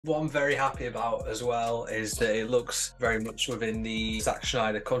What I'm very happy about as well is that it looks very much within the Zack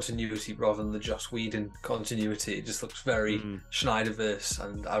Snyder continuity rather than the Joss Whedon continuity. It just looks very Snyderverse,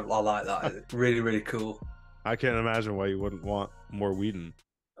 and I like that. Really, really cool. I can't imagine why you wouldn't want more Whedon.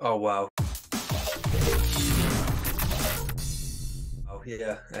 Oh wow. Oh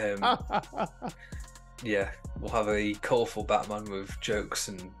yeah. Yeah, we'll have a colourful Batman with jokes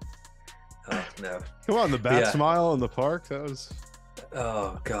and oh no. Come on, the bat smile in the park. That was.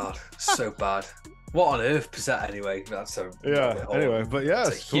 Oh god, so bad. What on earth was that anyway? That's a Anyway, but yeah,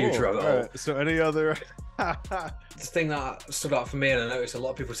 it's a huge rabbit hole. Right. So any other? The thing that stood out for me, and I noticed a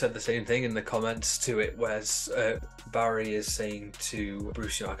lot of people said the same thing in the comments to it, was Barry is saying to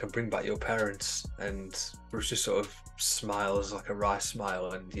Bruce, you know, I can bring back your parents, and Bruce just sort of smiles like a wry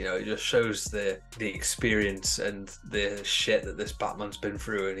smile, and you know, it just shows the experience and the shit that this Batman's been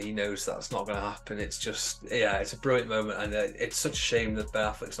through, and he knows that's not going to happen. It's just, yeah, it's a brilliant moment, and it's such a shame that Ben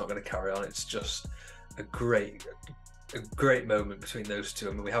Affleck's not going to carry on. It's just a great moment between those two.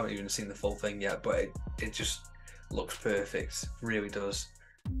 I mean, we haven't even seen the full thing yet, but it just looks perfect, really does.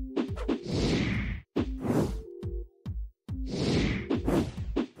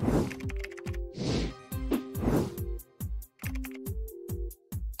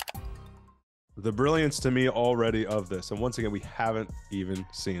 The brilliance to me already of this, and once again, we haven't even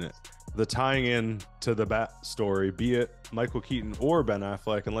seen it. The tying in to the Bat story, be it Michael Keaton or Ben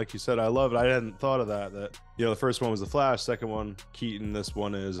Affleck, and like you said, I love it. I hadn't thought of that, you know, the first one was The Flash, second one Keaton, this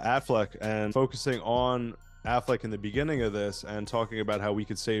one is Affleck, and focusing on Affleck in the beginning of this and talking about how we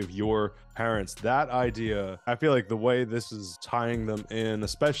could save your parents. That idea, I feel like the way this is tying them in,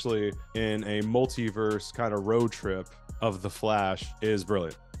 especially in a multiverse kind of road trip of The Flash, is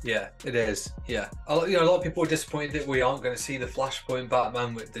brilliant. Yeah, it is. Yeah, a lot of people are disappointed that we aren't going to see the Flashpoint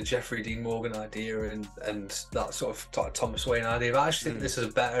Batman with the Jeffrey Dean Morgan idea and that sort of Thomas Wayne idea. But I actually think this is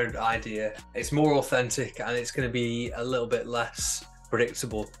a better idea. It's more authentic, and it's going to be a little bit less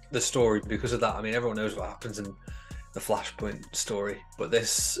predictable, the story, because of that. I mean, everyone knows what happens in the Flashpoint story, but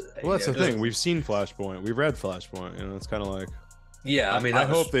this, well, that's the thing. We've seen Flashpoint, we've read Flashpoint, you know, it's kind of like, yeah, I mean, I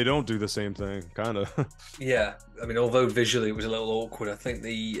hope they don't do the same thing, kind of. Yeah, I mean, although visually it was a little awkward, I think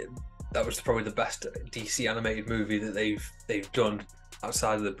that was probably the best DC animated movie that they've done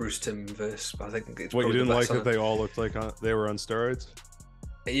outside of the Bruce Timm verse. I think it's what, you didn't like that they all looked like they were on steroids?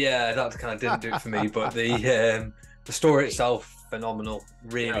 Yeah, that kind of didn't do it for me, but the story itself, phenomenal,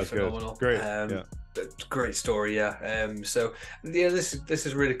 really phenomenal. Great, great story, yeah. So yeah, this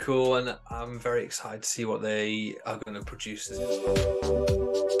is really cool, and I'm very excited to see what they are going to produce.